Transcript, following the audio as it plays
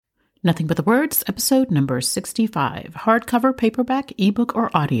Nothing But the Words, episode number 65, hardcover, paperback, ebook,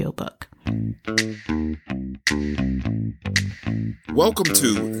 or audiobook. Welcome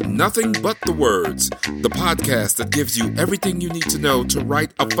to Nothing But the Words, the podcast that gives you everything you need to know to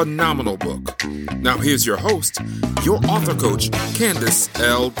write a phenomenal book. Now here's your host, your author coach, Candace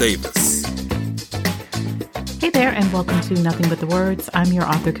L. Davis. Hey there, and welcome to Nothing But the Words. I'm your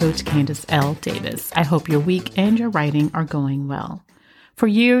author coach, Candace L. Davis. I hope your week and your writing are going well. For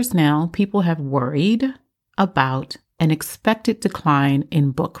years now, people have worried about an expected decline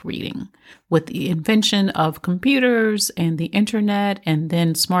in book reading. With the invention of computers and the internet and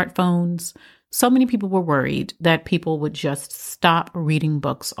then smartphones, so many people were worried that people would just stop reading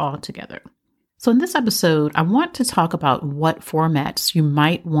books altogether. So in this episode, I want to talk about what formats you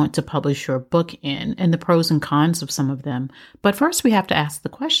might want to publish your book in and the pros and cons of some of them. But first, we have to ask the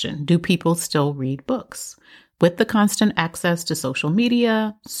question, do people still read books? With the constant access to social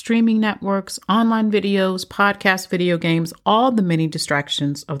media, streaming networks, online videos, podcasts, video games, all the many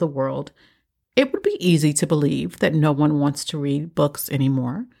distractions of the world, it would be easy to believe that no one wants to read books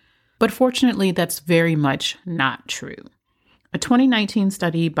anymore. But fortunately, that's very much not true. A 2019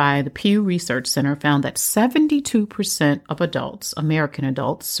 study by the Pew Research Center found that 72% of adults, American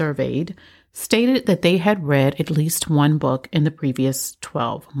adults surveyed, stated that they had read at least one book in the previous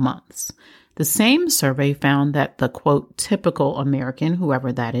 12 months. The same survey found that the, quote, typical American,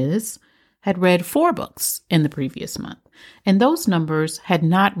 whoever that is, had read 4 books in the previous month. And those numbers had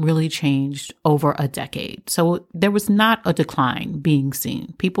not really changed over a decade. So there was not a decline being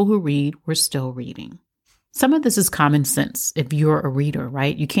seen. People who read were still reading. Some of this is common sense if you're a reader,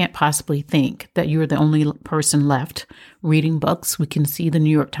 right? You can't possibly think that you're the only person left reading books. We can see the New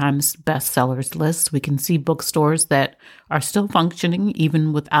York Times bestsellers list. We can see bookstores that are still functioning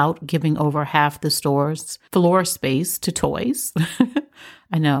even without giving over half the store's floor space to toys.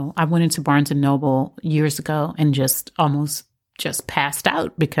 I know. I went into Barnes & Noble years ago and just passed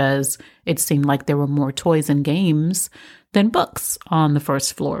out because it seemed like there were more toys and games than books on the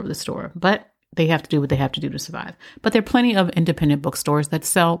first floor of the store. But they have to do what they have to do to survive. But there are plenty of independent bookstores that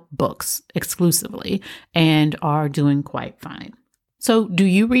sell books exclusively and are doing quite fine. So do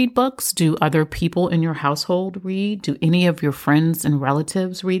you read books? Do other people in your household read? Do any of your friends and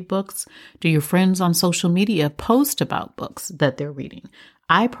relatives read books? Do your friends on social media post about books that they're reading?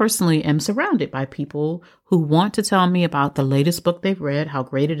 I personally am surrounded by people who want to tell me about the latest book they've read, how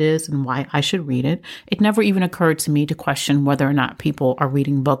great it is, and why I should read it. It never even occurred to me to question whether or not people are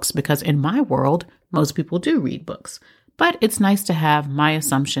reading books, because in my world, most people do read books. But it's nice to have my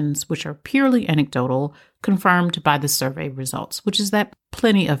assumptions, which are purely anecdotal, confirmed by the survey results, which is that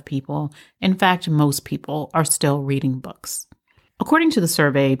plenty of people, in fact, most people, are still reading books. According to the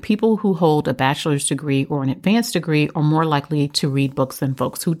survey, people who hold a bachelor's degree or an advanced degree are more likely to read books than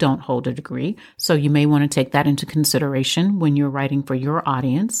folks who don't hold a degree. So you may want to take that into consideration when you're writing for your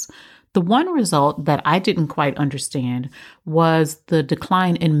audience. The one result that I didn't quite understand was the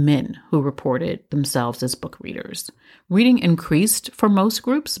decline in men who reported themselves as book readers. Reading increased for most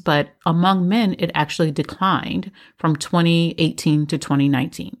groups, but among men, it actually declined from 2018 to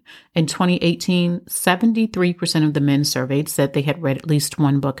 2019. In 2018, 73% of the men surveyed said they had read at least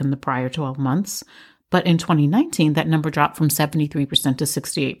one book in the prior 12 months. But in 2019, that number dropped from 73% to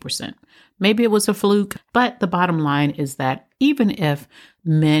 68%. Maybe it was a fluke, but the bottom line is that even if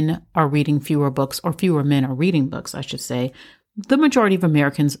men are reading fewer books, or fewer men are reading books, I should say, the majority of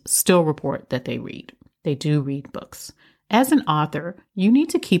Americans still report that they read. They do read books. As an author, you need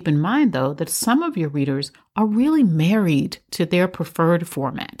to keep in mind, though, that some of your readers are really married to their preferred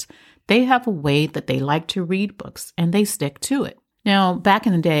format. They have a way that they like to read books, and they stick to it. Now, back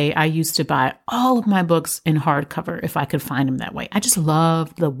in the day, I used to buy all of my books in hardcover if I could find them that way. I just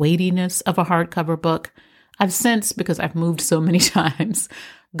love the weightiness of a hardcover book. I've since, because I've moved so many times,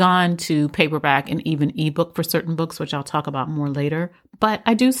 gone to paperback and even ebook for certain books, which I'll talk about more later. But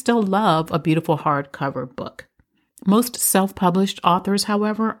I do still love a beautiful hardcover book. Most self-published authors,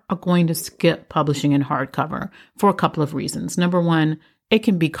 however, are going to skip publishing in hardcover for a couple of reasons. Number one, it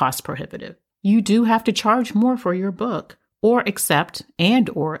can be cost prohibitive. You do have to charge more for your book, or accept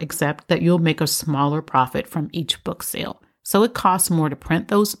that you'll make a smaller profit from each book sale. So it costs more to print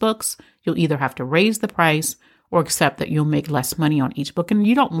those books. You'll either have to raise the price or accept that you'll make less money on each book. And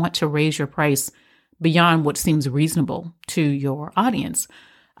you don't want to raise your price beyond what seems reasonable to your audience.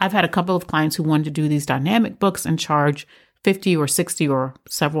 I've had a couple of clients who wanted to do these dynamic books and charge $50 or $60 or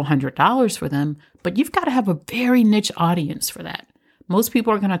several $100s for them, but you've got to have a very niche audience for that. Most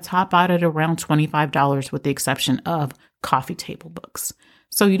people are going to top out at around $25 with the exception of coffee table books.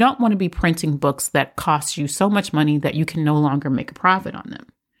 So you don't want to be printing books that cost you so much money that you can no longer make a profit on them.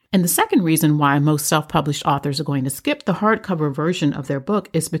 And the second reason why most self-published authors are going to skip the hardcover version of their book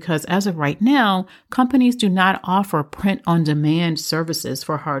is because as of right now, companies do not offer print-on-demand services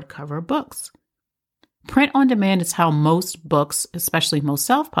for hardcover books. Print-on-demand is how most books, especially most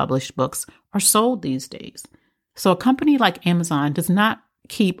self-published books, are sold these days. So a company like Amazon does not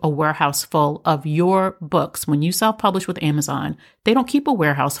keep a warehouse full of your books. When you self-publish with Amazon, they don't keep a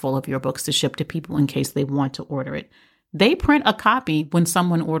warehouse full of your books to ship to people in case they want to order it. They print a copy when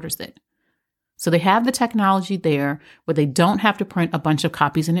someone orders it. So they have the technology there where they don't have to print a bunch of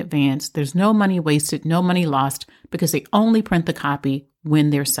copies in advance. There's no money wasted, no money lost, because they only print the copy when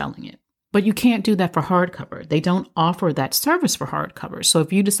they're selling it. But you can't do that for hardcover. They don't offer that service for hardcover. So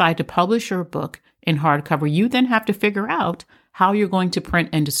if you decide to publish your book in hardcover, you then have to figure out how you're going to print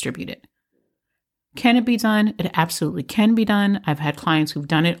and distribute it. Can it be done? It absolutely can be done. I've had clients who've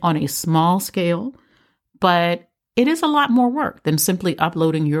done it on a small scale, but it is a lot more work than simply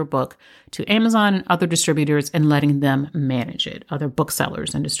uploading your book to Amazon and other distributors and letting them manage it, other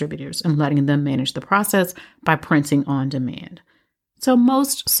booksellers and distributors, and letting them manage the process by printing on demand. So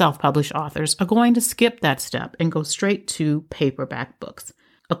most self-published authors are going to skip that step and go straight to paperback books.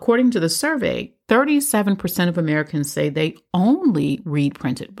 According to the survey, 37% of Americans say they only read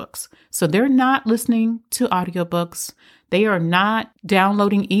printed books. So they're not listening to audiobooks. They are not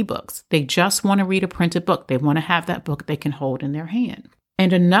downloading ebooks. They just want to read a printed book. They want to have that book they can hold in their hand.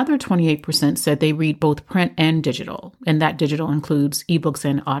 And another 28% said they read both print and digital, and that digital includes ebooks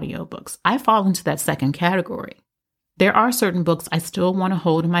and audiobooks. I fall into that second category. There are certain books I still want to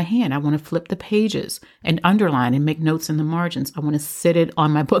hold in my hand. I want to flip the pages and underline and make notes in the margins. I want to sit it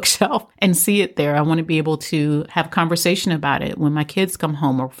on my bookshelf and see it there. I want to be able to have conversation about it when my kids come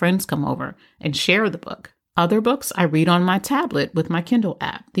home or friends come over and share the book. Other books I read on my tablet with my Kindle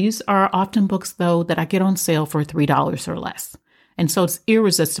app. These are often books, though, that I get on sale for $3 or less. And so it's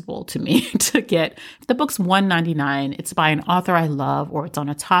irresistible to me to get, if the book's $1.99, it's by an author I love, or it's on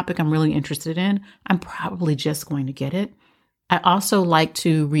a topic I'm really interested in, I'm probably just going to get it. I also like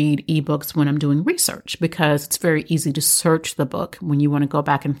to read ebooks when I'm doing research because it's very easy to search the book. When you want to go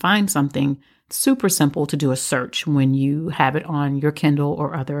back and find something, it's super simple to do a search when you have it on your Kindle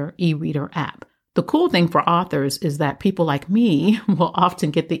or other e-reader app. The cool thing for authors is that people like me will often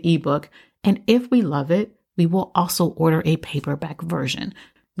get the ebook, and if we love it, we will also order a paperback version.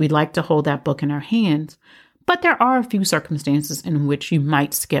 We'd like to hold that book in our hands, but there are a few circumstances in which you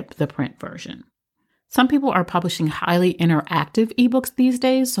might skip the print version. Some people are publishing highly interactive ebooks these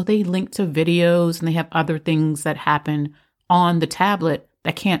days, so they link to videos and they have other things that happen on the tablet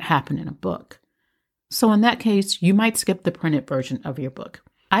that can't happen in a book. So in that case, you might skip the printed version of your book.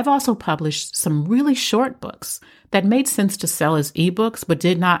 I've also published some really short books that made sense to sell as ebooks, but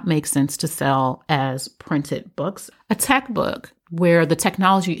did not make sense to sell as printed books. A tech book where the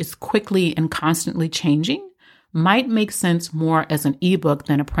technology is quickly and constantly changing might make sense more as an ebook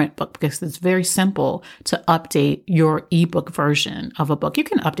than a print book because it's very simple to update your ebook version of a book. You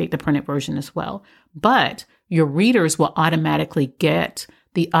can update the printed version as well, but your readers will automatically get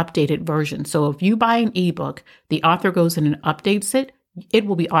the updated version. So if you buy an ebook, the author goes in and updates it, it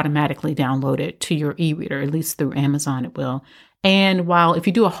will be automatically downloaded to your e-reader, at least through Amazon it will. And while if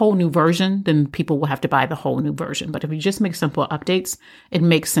you do a whole new version, then people will have to buy the whole new version. But if you just make simple updates, it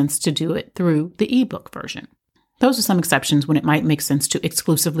makes sense to do it through the ebook version. Those are some exceptions when it might make sense to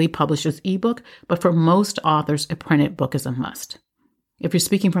exclusively publish as ebook, but for most authors, a printed book is a must. If you're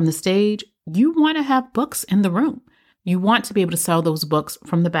speaking from the stage, you want to have books in the room. You want to be able to sell those books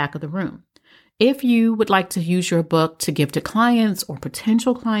from the back of the room. If you would like to use your book to give to clients or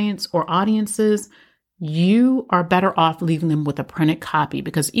potential clients or audiences, you are better off leaving them with a printed copy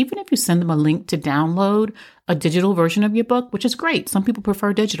because even if you send them a link to download a digital version of your book, which is great, some people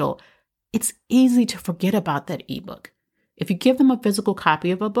prefer digital, it's easy to forget about that ebook. If you give them a physical copy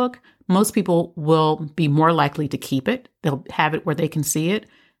of a book, most people will be more likely to keep it. They'll have it where they can see it.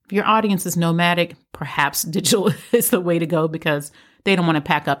 If your audience is nomadic, perhaps digital is the way to go because they don't want to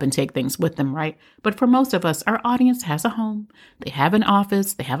pack up and take things with them, right? But for most of us, our audience has a home, they have an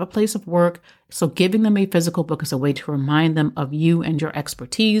office, they have a place of work. So giving them a physical book is a way to remind them of you and your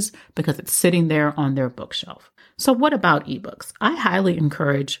expertise because it's sitting there on their bookshelf. So what about ebooks? I highly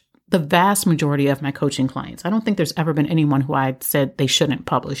encourage the vast majority of my coaching clients. I don't think there's ever been anyone who I said they shouldn't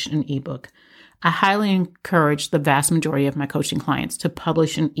publish an ebook. I highly encourage the vast majority of my coaching clients to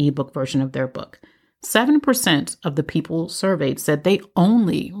publish an ebook version of their book. 7% of the people surveyed said they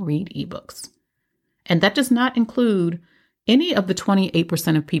only read ebooks. And that does not include any of the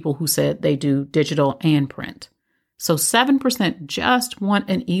 28% of people who said they do digital and print. So 7% just want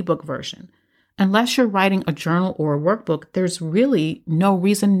an ebook version. Unless you're writing a journal or a workbook, there's really no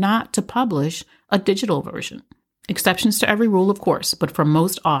reason not to publish a digital version. Exceptions to every rule, of course, but for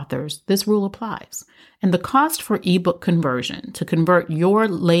most authors, this rule applies. And the cost for ebook conversion, to convert your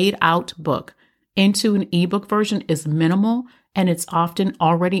laid out book into an ebook version, is minimal, and it's often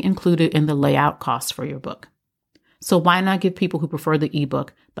already included in the layout costs for your book. So why not give people who prefer the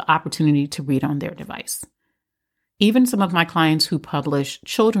ebook the opportunity to read on their device? Even some of my clients who publish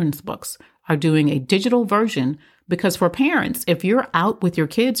children's books are doing a digital version because for parents, if you're out with your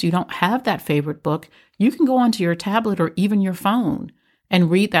kids, you don't have that favorite book, you can go onto your tablet or even your phone and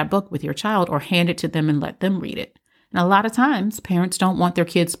read that book with your child or hand it to them and let them read it. And a lot of times, parents don't want their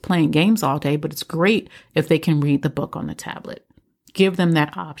kids playing games all day, but it's great if they can read the book on the tablet. Give them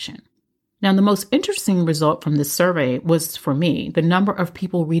that option. Now, the most interesting result from this survey was, for me, the number of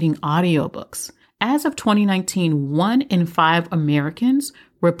people reading audiobooks. As of 2019, 1 in 5 Americans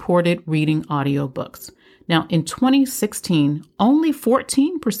reported reading audiobooks. Now, in 2016, only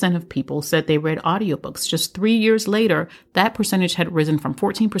 14% of people said they read audiobooks. Just 3 years later, that percentage had risen from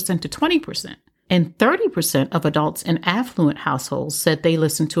 14% to 20%. And 30% of adults in affluent households said they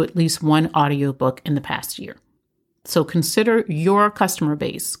listened to at least one audiobook in the past year. So consider your customer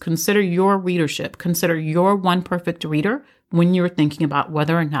base, consider your readership, consider your one perfect reader when you're thinking about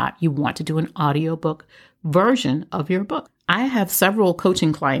whether or not you want to do an audiobook version of your book. I have several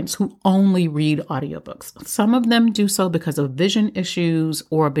coaching clients who only read audiobooks. Some of them do so because of vision issues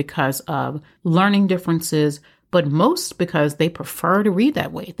or because of learning differences, but most because they prefer to read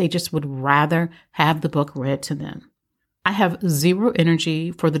that way. They just would rather have the book read to them. I have zero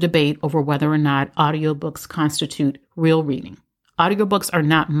energy for the debate over whether or not audiobooks constitute real reading. Audiobooks are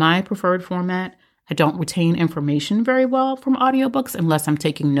not my preferred format. I don't retain information very well from audiobooks unless I'm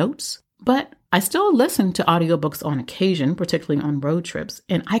taking notes, but I still listen to audiobooks on occasion, particularly on road trips,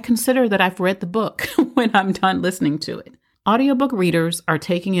 and I consider that I've read the book when I'm done listening to it. Audiobook readers are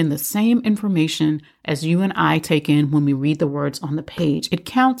taking in the same information as you and I take in when we read the words on the page. It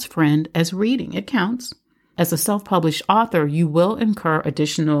counts, friend, as reading. It counts. As a self-published author, you will incur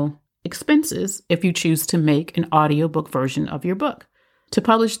additional expenses if you choose to make an audiobook version of your book. To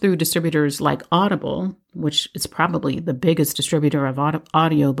publish through distributors like Audible, which is probably the biggest distributor of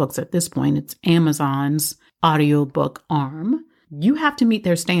audiobooks at this point, it's Amazon's audiobook arm, you have to meet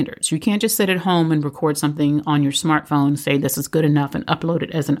their standards. You can't just sit at home and record something on your smartphone, say this is good enough, and upload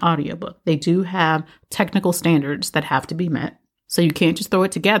it as an audiobook. They do have technical standards that have to be met. So you can't just throw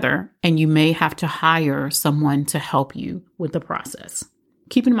it together, and you may have to hire someone to help you with the process.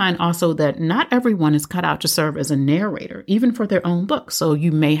 Keep in mind also that not everyone is cut out to serve as a narrator, even for their own book. So you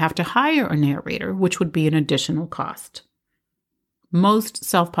may have to hire a narrator, which would be an additional cost. Most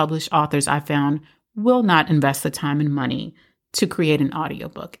self-published authors I found will not invest the time and money to create an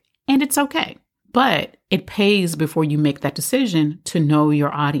audiobook, and it's okay. But it pays before you make that decision to know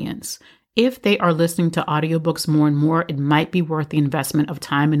your audience. If they are listening to audiobooks more and more, it might be worth the investment of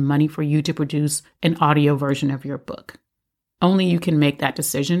time and money for you to produce an audio version of your book. Only you can make that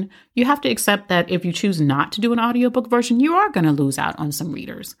decision. You have to accept that if you choose not to do an audiobook version, you are going to lose out on some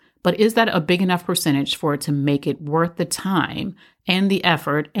readers. But is that a big enough percentage for it to make it worth the time and the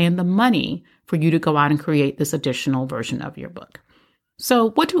effort and the money for you to go out and create this additional version of your book? So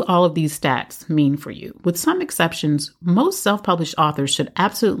what do all of these stats mean for you? With some exceptions, most self-published authors should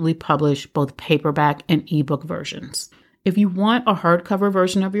absolutely publish both paperback and ebook versions. If you want a hardcover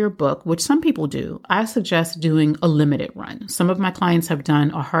version of your book, which some people do, I suggest doing a limited run. Some of my clients have done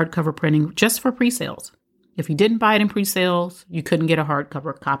a hardcover printing just for pre-sales. If you didn't buy it in pre-sales, you couldn't get a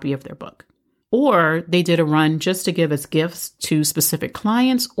hardcover copy of their book. Or they did a run just to give as gifts to specific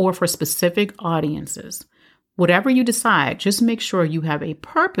clients or for specific audiences. Whatever you decide, just make sure you have a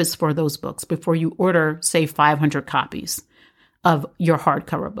purpose for those books before you order, say, 500 copies of your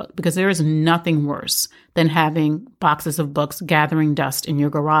hardcover book, because there is nothing worse than having boxes of books gathering dust in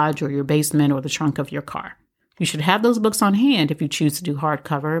your garage or your basement or the trunk of your car. You should have those books on hand if you choose to do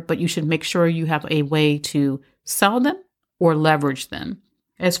hardcover, but you should make sure you have a way to sell them or leverage them.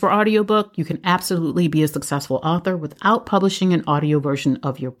 As for audiobook, you can absolutely be a successful author without publishing an audio version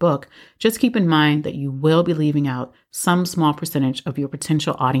of your book. Just keep in mind that you will be leaving out some small percentage of your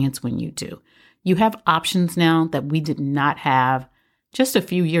potential audience when you do. You have options now that we did not have just a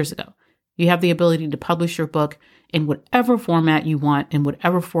few years ago. You have the ability to publish your book in whatever format you want, in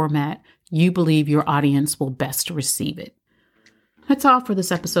whatever format you believe your audience will best receive it. That's all for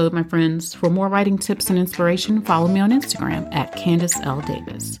this episode, my friends. For more writing tips and inspiration, follow me on Instagram at Candace L.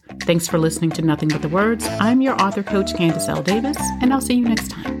 Davis. Thanks for listening to Nothing But the Words. I'm your author coach, Candace L. Davis, and I'll see you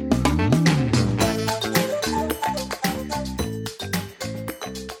next time.